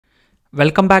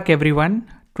Welcome back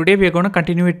everyone. Today we are going to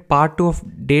continue with part 2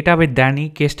 of Data with Danny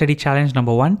case study challenge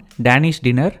number 1, Danny's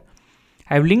dinner.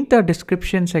 I've linked the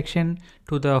description section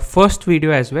to the first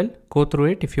video as well. Go through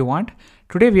it if you want.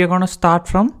 Today we are going to start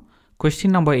from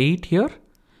question number 8 here.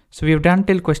 So we have done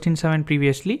till question 7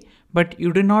 previously, but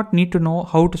you do not need to know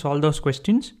how to solve those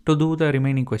questions to do the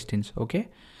remaining questions. Okay.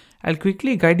 I'll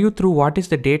quickly guide you through what is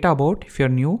the data about if you're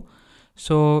new.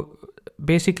 So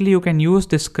basically you can use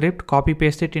this script, copy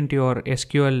paste it into your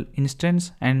SQL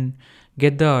instance and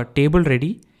get the table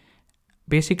ready.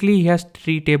 Basically he has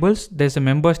 3 tables. There's a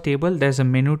members table, there's a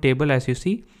menu table as you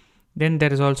see. Then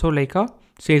there is also like a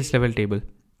sales level table.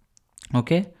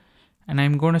 Okay. And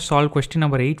I'm going to solve question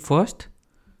number 8 first.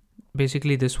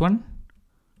 Basically this one.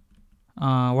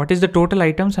 What is the total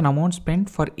items and amount spent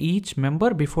for each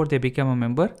member before they become a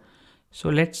member? So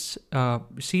let's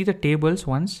see the tables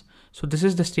once. So this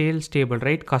is the sales table,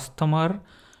 right? Customer,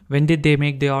 when did they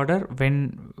make the order,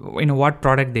 when, what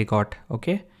product they got.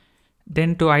 Okay.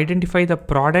 Then to identify the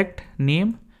product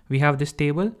name, we have this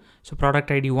table. So product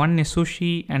ID 1 is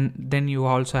sushi, and then you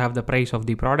also have the price of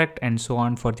the product and so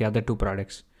on for the other 2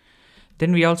 products.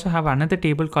 Then we also have another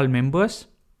table called members,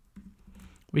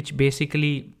 which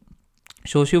basically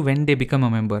shows you when they become a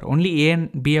member. Only A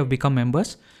and B have become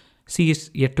members. C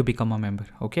is yet to become a member.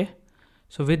 Okay.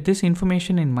 So with this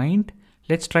information in mind,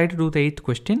 let's try to do the 8th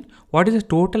question. What is the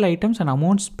total items and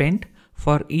amount spent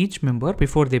for each member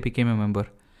before they became a member?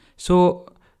 So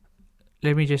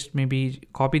let me just maybe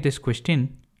copy this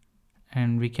question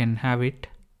and we can have it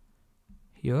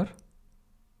here.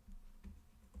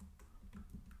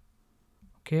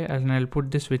 Okay, and I'll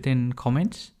put this within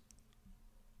comments.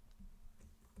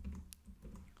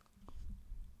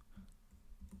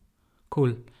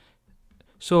 Cool.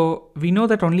 So we know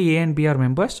that only A and B are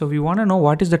members. So we want to know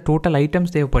what is the total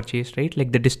items they have purchased, right?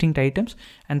 Like the distinct items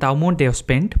and the amount they have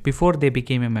spent before they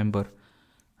became a member,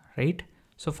 right?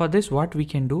 So for this, what we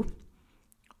can do,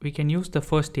 we can use the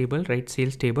first table, right?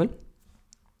 Sales table.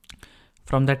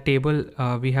 From that table,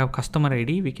 we have customer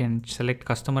ID. We can select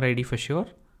customer ID for sure.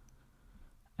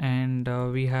 And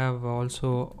we have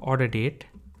also order date,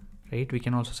 right? We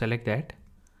can also select that,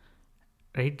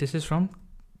 right? This is from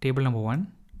table number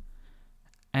 1.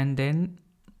 And then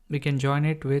we can join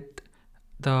it with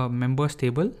the members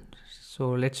table. So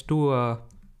let's do a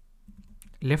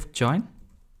left join,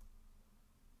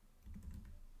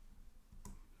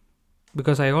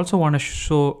 because I also want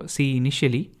to see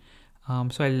initially.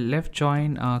 So I'll left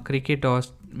join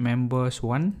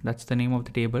cricket.members1. That's the name of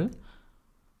the table.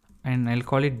 And I'll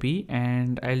call it B,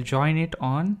 and I'll join it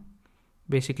on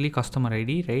basically customer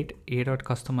ID, right?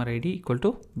 A.customer ID equal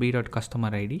to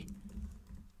B.customer ID.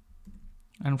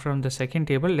 And from the second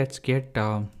table, let's get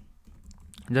the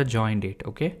join date.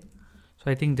 Okay. So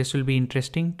I think this will be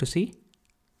interesting to see.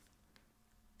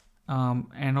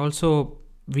 And also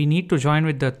we need to join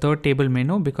with the third table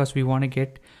menu because we want to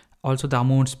get also the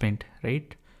amount spent,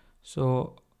 right?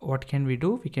 So what can we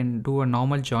do? We can do a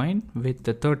normal join with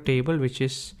the third table, which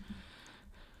is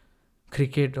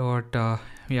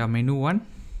menu 1.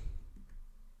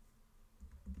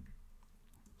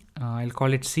 I'll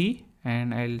call it C.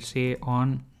 And I'll say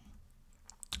on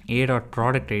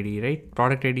A.product ID, right?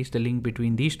 Product ID is the link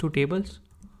between these 2 tables.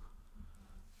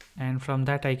 And from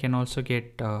that, I can also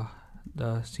get the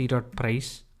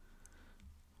C.price,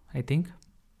 I think.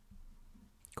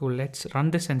 Cool. Let's run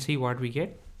this and see what we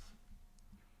get.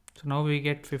 So now we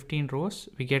get 15 rows.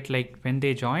 We get like when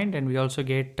they joined, and we also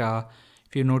get,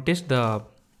 if you notice the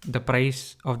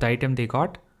price of the item they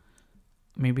got,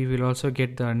 maybe we'll also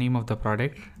get the name of the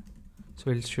product. So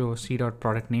we'll show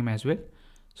C.product name as well.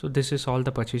 So this is all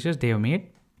the purchases they have made.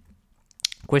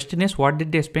 Question is, what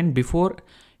did they spend before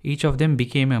each of them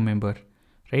became a member,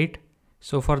 right?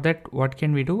 So for that, what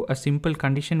can we do? A simple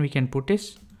condition we can put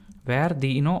is where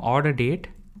the order date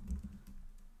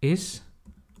is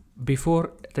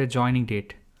before the joining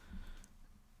date.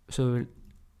 So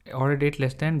order date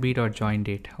less than B.join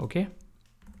date. Okay.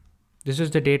 This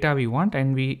is the data we want,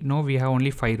 and we know we have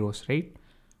only 5 rows, right?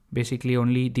 Basically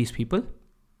only these people.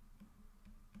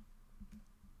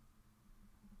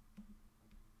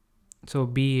 So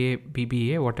BA,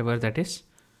 BBA, whatever that is.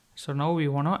 So now we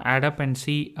want to add up and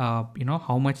see,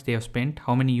 how much they have spent,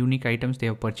 how many unique items they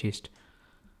have purchased.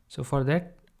 So for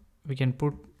that, we can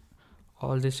put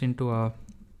all this into a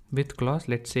with clause.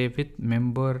 Let's say with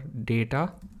member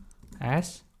data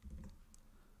as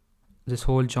this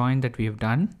whole join that we have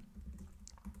done.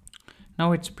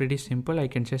 Now it's pretty simple. I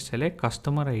can just select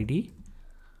customer ID,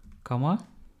 comma,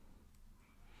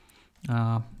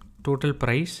 total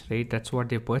price, right? That's what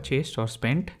they purchased or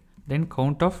spent. Then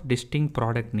count of distinct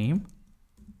product name.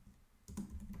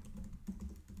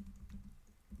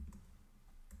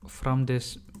 from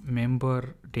this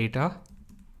member data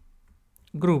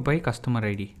group by customer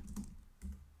ID,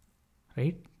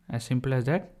 right? As simple as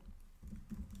that.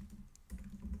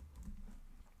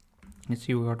 Let's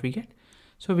see what we get.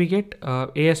 So we get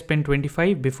A has spent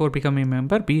 25 before becoming a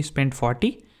member, B spent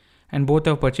 40, and both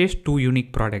have purchased 2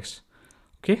 unique products.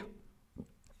 Okay,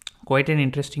 quite an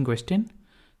interesting question.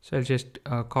 So I'll just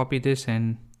copy this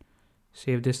and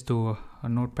save this to a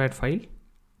notepad file.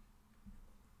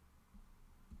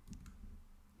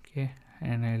 Okay,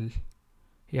 and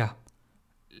I'll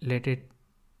let it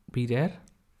be there.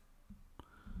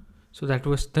 So that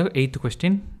was the 8th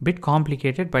question. Bit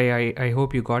complicated, but I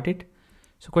hope you got it.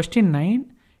 So question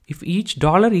 9, if each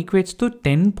dollar equates to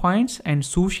 10 points and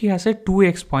sushi has a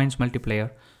 2x points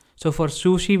multiplier. So for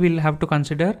sushi, we'll have to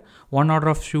consider one order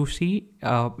of sushi,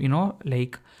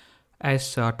 like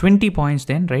as 20 points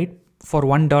then, right? For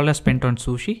 $1 spent on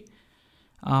sushi.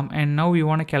 And now we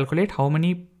want to calculate how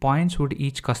many points would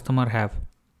each customer have,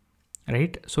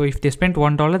 right? So if they spent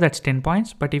 $1, that's 10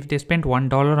 points. But if they spent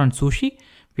 $1 on sushi,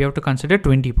 we have to consider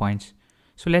 20 points.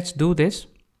 So let's do this.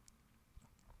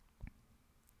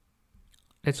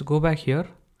 Let's go back here.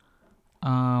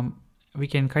 We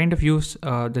can kind of use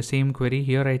the same query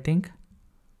here, I think.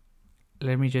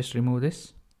 Let me just remove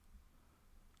this.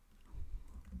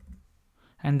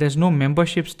 And there's no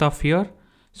membership stuff here,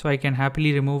 so I can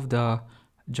happily remove the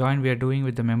join we are doing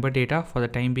with the member data for the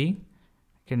time being.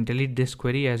 I can delete this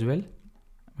query as well.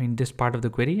 I mean, this part of the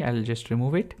query, I'll just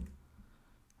remove it.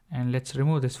 And let's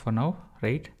remove this for now,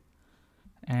 right?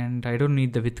 And I don't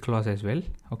need the with clause as well.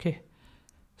 Okay.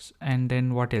 And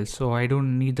then what else? So I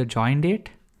don't need the join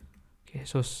date. Okay,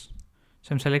 so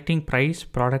I'm selecting price,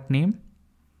 product name.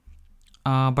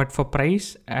 But for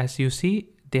price, as you see,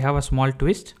 they have a small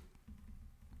twist.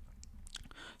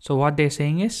 So what they're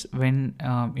saying is when,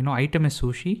 item is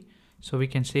sushi. So we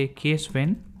can say case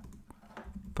when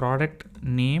product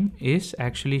name is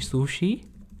actually sushi.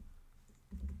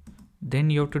 Then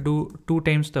you have to do 2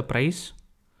 times the price.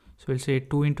 So we'll say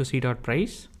 2 into c dot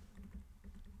price.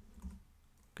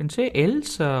 Can say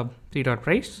else c dot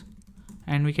price,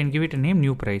 and we can give it a name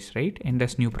new price, right? And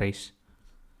that's new price.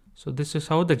 So this is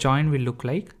how the join will look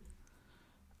like.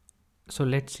 So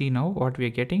let's see now what we are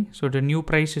getting. So the new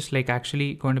price is like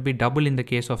actually going to be double in the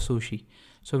case of sushi.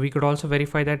 So we could also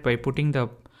verify that by putting the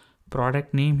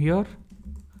product name here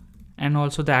and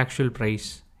also the actual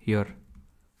price here.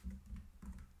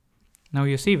 Now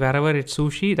you see wherever it's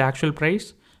sushi, the actual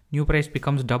price, new price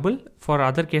becomes double. For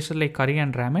other cases like curry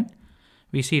and ramen,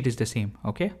 we see it is the same.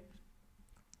 Okay.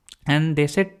 And they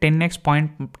said 10x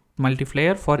point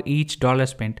multiplier for each dollar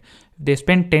spent. If they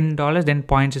spent $10, then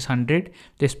points is 100. If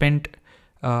they spent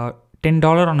 $10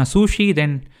 on a sushi,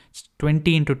 then it's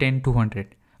 20 into 10,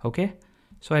 200. Okay.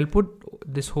 So I'll put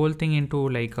this whole thing into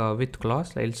like a with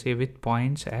clause. I'll say with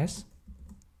points as.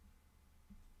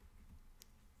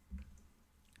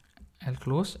 I'll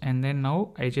close, and then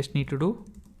now I just need to do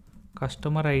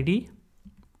customer ID,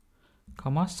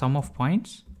 comma, sum of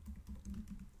points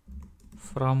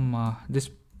from this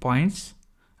points.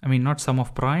 I mean, not sum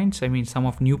of points, I mean sum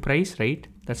of new price, right?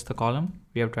 That's the column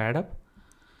we have to add up.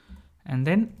 And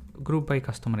then group by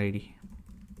customer ID.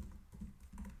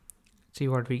 See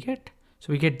what we get.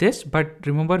 So we get this, but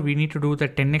remember we need to do the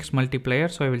 10x multiplier.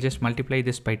 So I will just multiply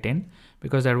this by 10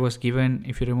 because that was given,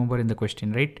 if you remember in the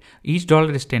question, right? Each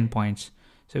dollar is 10 points.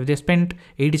 So if they spent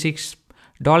 $86,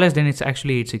 then it's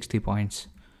actually 860 points.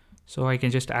 So I can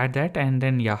just add that, and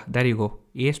then yeah, there you go.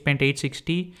 A spent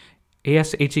 860, A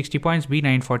has 860 points, B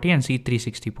 940, and C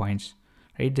 360 points,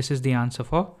 right? This is the answer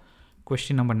for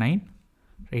question number 9,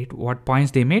 right? What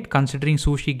points they made, considering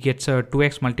sushi gets a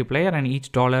 2x multiplier and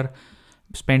each dollar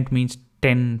spent means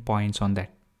 10 points on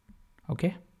that.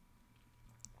 Okay,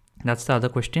 that's the other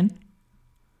question.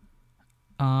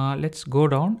 Let's go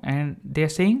down, and they're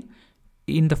saying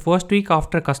in the first week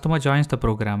after customer joins the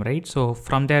program, right? So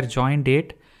from their join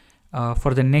date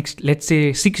for the next, let's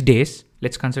say 6 days,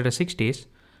 let's consider 6 days,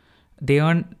 they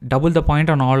earn double the point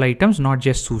on all items, not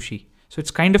just sushi. So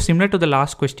it's kind of similar to the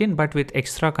last question, but with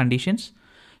extra conditions.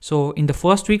 So in the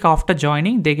first week after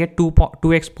joining, they get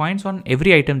 2x points on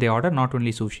every item they order, not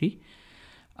only sushi.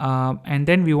 And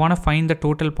then we want to find the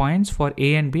total points for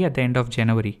A and B at the end of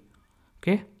January.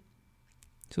 Okay.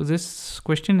 So this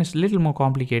question is a little more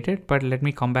complicated, but let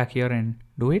me come back here and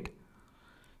do it.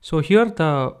 So here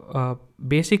the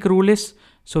basic rule is,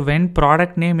 so when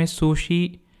product name is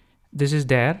sushi, this is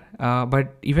there.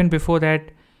 But even before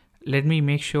that, let me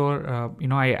make sure,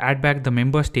 I add back the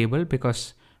members table,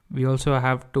 because we also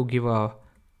have to give a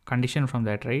condition from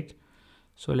that, right?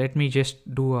 So let me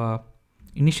just do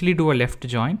initially do a left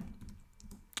join.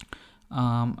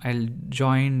 I'll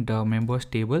join the members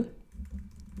table,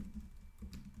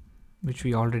 which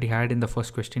we already had in the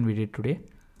first question we did today.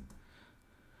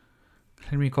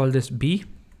 Let me call this B,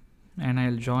 and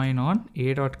I'll join on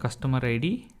a.customer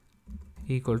ID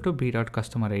equal to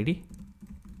b.customer ID.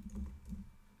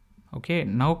 Okay,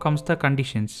 now comes the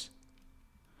conditions.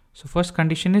 So first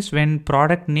condition is when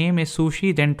product name is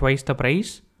sushi, then twice the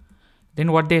price.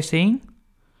 Then what they're saying,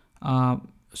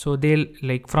 so they'll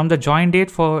like from the join date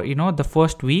for the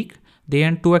first week, they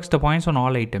earn 2x the points on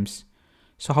all items.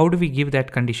 So how do we give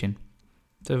that condition?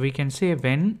 So we can say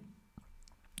when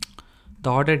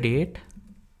the order date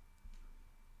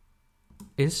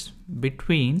is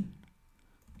between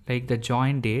like the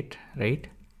join date, right?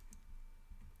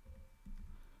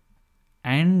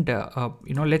 And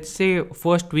let's say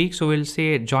first week, so we'll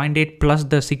say join date plus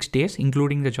the 6 days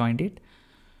including the join date.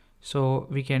 So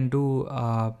we can do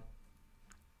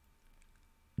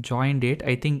join date.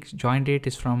 I think join date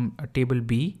is from table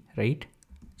B, right?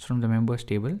 It's from the members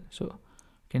table. So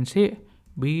you can say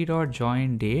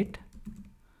b.join date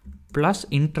plus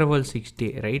interval 6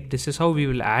 day, right? This is how we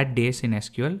will add days in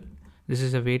SQL. This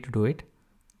is a way to do it.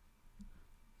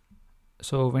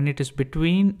 So when it is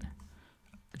between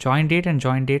join date and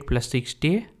join date plus 6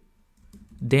 day,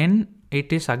 then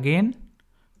it is again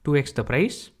 2x the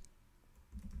price.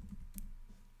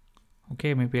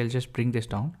 Okay, maybe I'll just bring this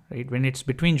down, right? When it's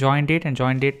between join date and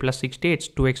join date plus 6 day, it's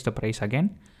 2x the price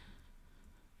again.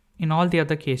 In all the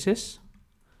other cases,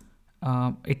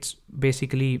 it's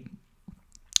basically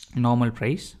normal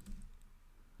price.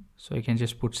 So I can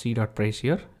just put c.price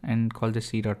here and call this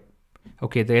c.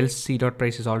 Okay, the else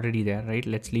c.price is already there, right?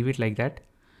 Let's leave it like that.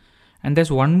 And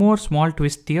there's one more small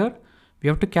twist here. We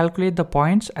have to calculate the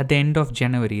points at the end of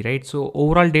January, right? So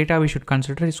overall data we should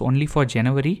consider is only for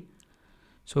January.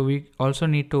 So we also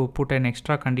need to put an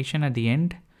extra condition at the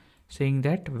end saying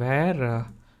that where,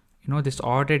 this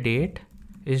order date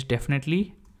is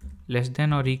definitely less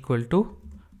than or equal to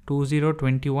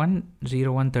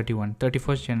 2021-0131,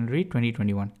 31st January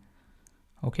 2021.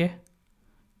 Okay.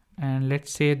 And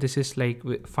let's say this is like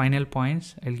final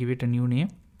points. I'll give it a new name.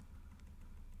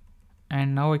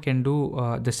 And now I can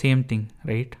do the same thing,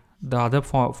 right? The other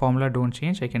formula don't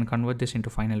change. I can convert this into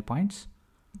final points.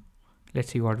 Let's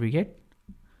see what we get.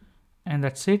 And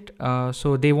that's it.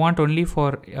 So they want only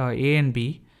for A and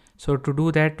B. So to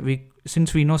do that,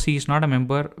 since we know C is not a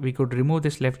member, we could remove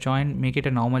this left join, make it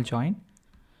a normal join.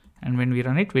 And when we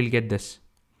run it, we'll get this.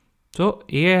 So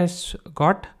A has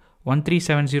got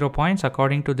 1370 points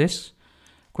according to this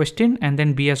question, and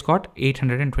then B has got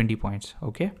 820 points.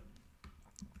 Okay.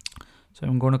 So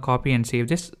I'm going to copy and save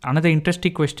this. Another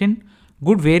interesting question.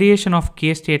 Good variation of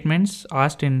case statements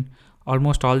asked in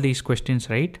almost all these questions,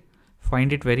 right?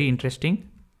 Find it very interesting.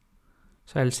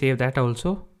 So I'll save that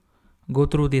also. Go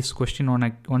through this question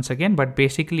once again, but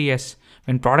basically yes,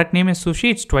 when product name is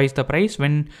sushi, it's twice the price.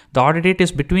 When the order date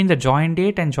is between the join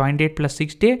date and join date plus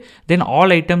 6 day, then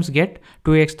all items get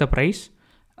 2x the price.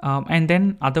 And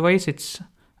then otherwise it's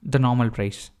the normal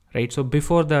price, right? So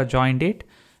before the join date,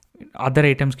 other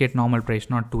items get normal price,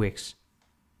 not 2x.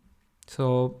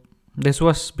 So this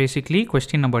was basically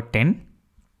question number 10.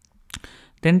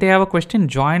 Then they have a question,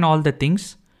 join all the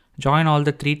things, join all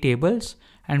the 3 tables,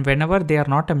 and whenever they are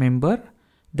not a member,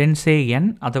 then say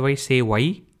N, otherwise say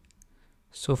Y.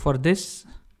 So for this,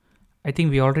 I think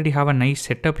we already have a nice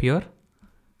setup here,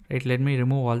 right? Let me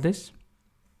remove all this.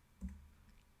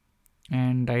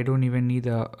 And I don't even need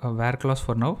a where clause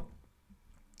for now.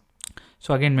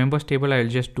 So again, members table, I will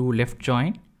just do left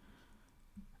join.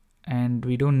 And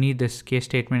we don't need this case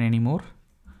statement anymore.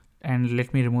 And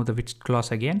let me remove the which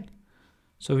clause again.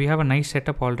 So we have a nice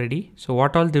setup already. So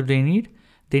what all do they need?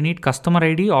 They need customer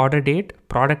ID, order date,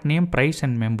 product name, price,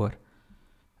 and member.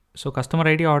 So customer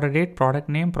ID, order date, product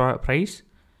name, price.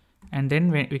 And then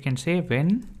we can say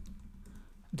when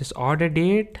this order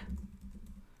date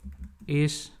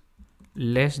is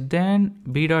less than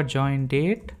b.join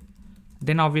date,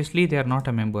 then obviously they are not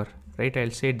a member, right?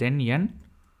 I'll say then N,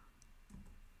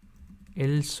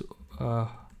 else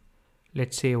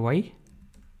let's say Y,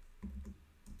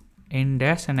 N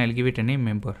dash, and I'll give it a name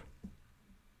member.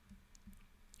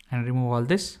 And remove all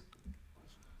this.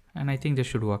 And I think this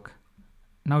should work.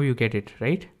 Now you get it,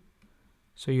 right?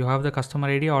 So you have the customer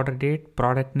ID, order date,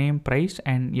 product name, price,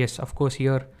 and yes, of course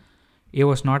here A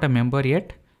was not a member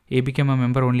yet. A became a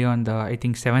member only on the, I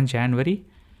think, 7th January.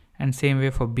 And same way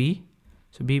for B.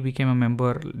 So B became a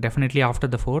member definitely after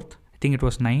the 4th. I think it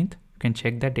was 9th. You can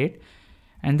check that date.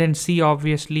 And then C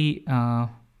obviously,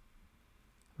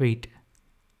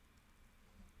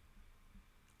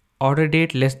 order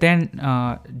date less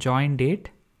than join date.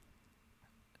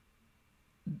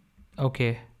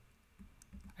 Okay,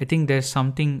 I think there's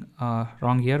something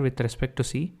wrong here with respect to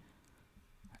C.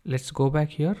 Let's go back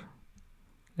here.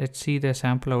 Let's see the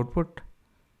sample output.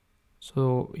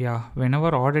 So yeah,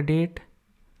 whenever order date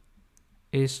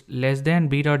is less than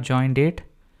b dot join date,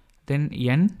 then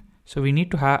n. So we need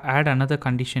to add another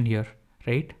condition here,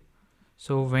 right?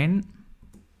 So when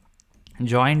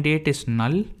join date is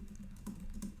null,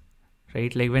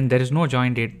 right, like when there is no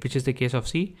join date, which is the case of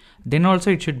C, then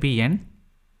also it should be n,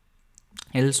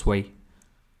 else y.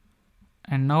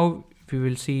 And now we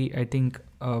will see, I think,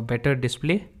 a better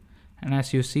display. And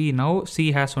as you see now,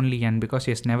 C has only n because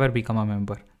he has never become a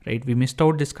member, right? We missed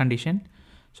out this condition,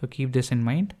 so keep this in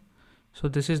mind. So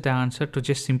this is the answer to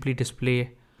just simply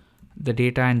display the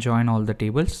data and join all the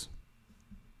tables.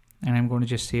 And I'm going to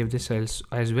just save this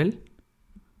as well.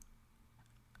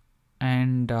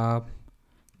 And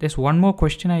there's one more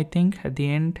question, I think, at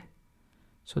the end.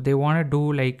 So they want to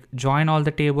do like join all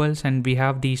the tables, and we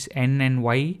have these n and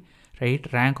y, right?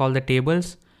 Rank all the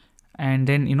tables, and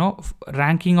then, you know,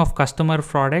 ranking of customer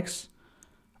products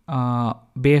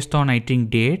based on, I think,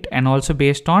 date, and also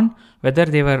based on whether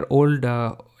they were old,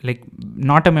 like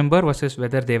not a member versus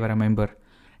whether they were a member.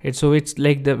 So it's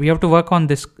like we have to work on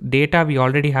this data we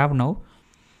already have now.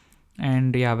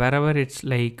 And yeah, wherever it's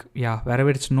like, yeah,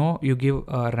 wherever it's no, you give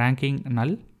a ranking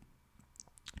null.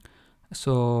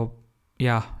 So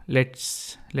yeah,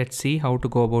 let's see how to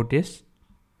go about this.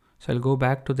 So I'll go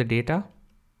back to the data.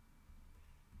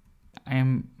 I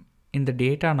am in the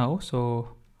data now,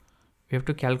 so we have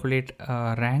to calculate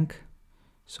rank.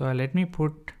 So let me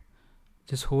put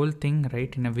this whole thing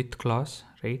right in a with clause,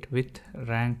 right, with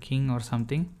ranking or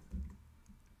something.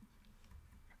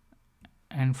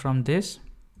 And from this,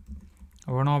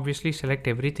 I want to obviously select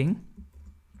everything.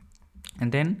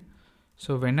 And then,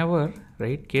 so whenever,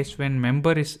 right, case when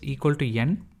member is equal to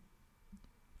n,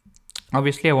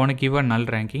 obviously I want to give a null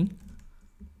ranking,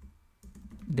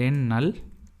 then null,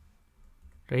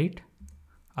 right?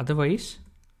 Otherwise,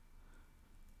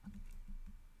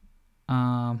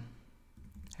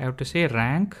 I have to say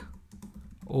rank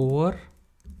over,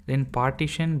 then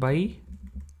partition by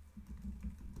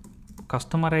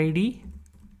customer ID.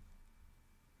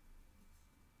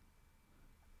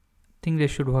 I think this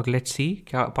should work. Let's see.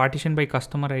 Partition by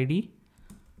customer ID,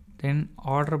 then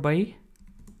order by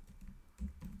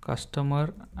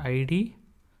customer ID,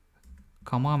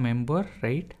 comma member,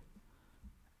 right?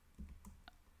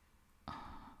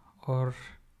 Or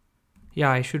yeah,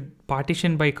 I should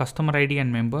partition by customer ID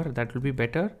and member. That will be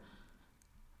better.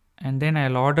 And then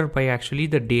I'll order by actually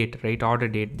the date, right? Order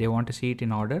date. They want to see it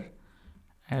in order.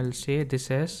 I'll say this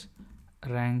as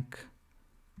rank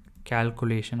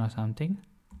calculation or something.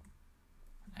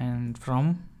 And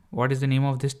from, what is the name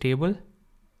of this table?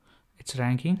 It's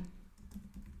ranking.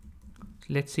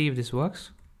 Let's see if this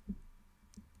works.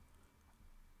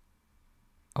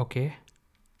 Okay.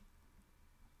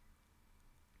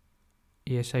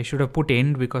 Yes, I should have put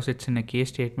end because it's in a case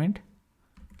statement.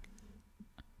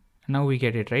 Now we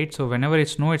get it, right? So whenever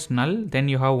it's no, it's null. Then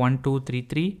you have 1, 2, 3,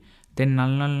 3. Then null,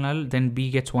 null, null. Then B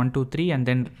gets 1, 2, 3. And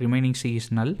then remaining C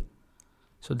is null.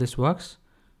 So this works.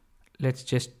 Let's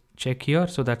just check here.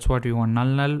 So that's what we want. Null,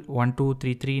 null, 1, 2,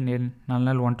 3, 3. Then null,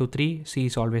 null, 1, 2, 3. C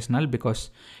is always null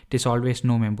because it is always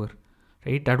no member,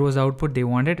 right? That was the output they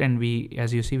wanted. And we,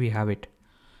 as you see, we have it.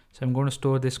 So I'm going to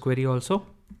store this query also.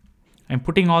 I'm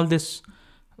putting all this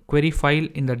query file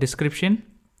in the description.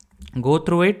 Go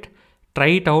through it, try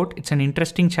it out. It's an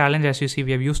interesting challenge. As you see,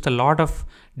 we have used a lot of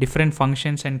different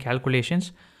functions and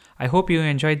calculations. I hope you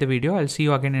enjoyed the video. I'll see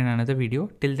you again in another video.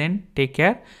 Till then, take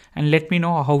care and let me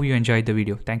know how you enjoyed the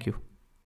video. Thank you.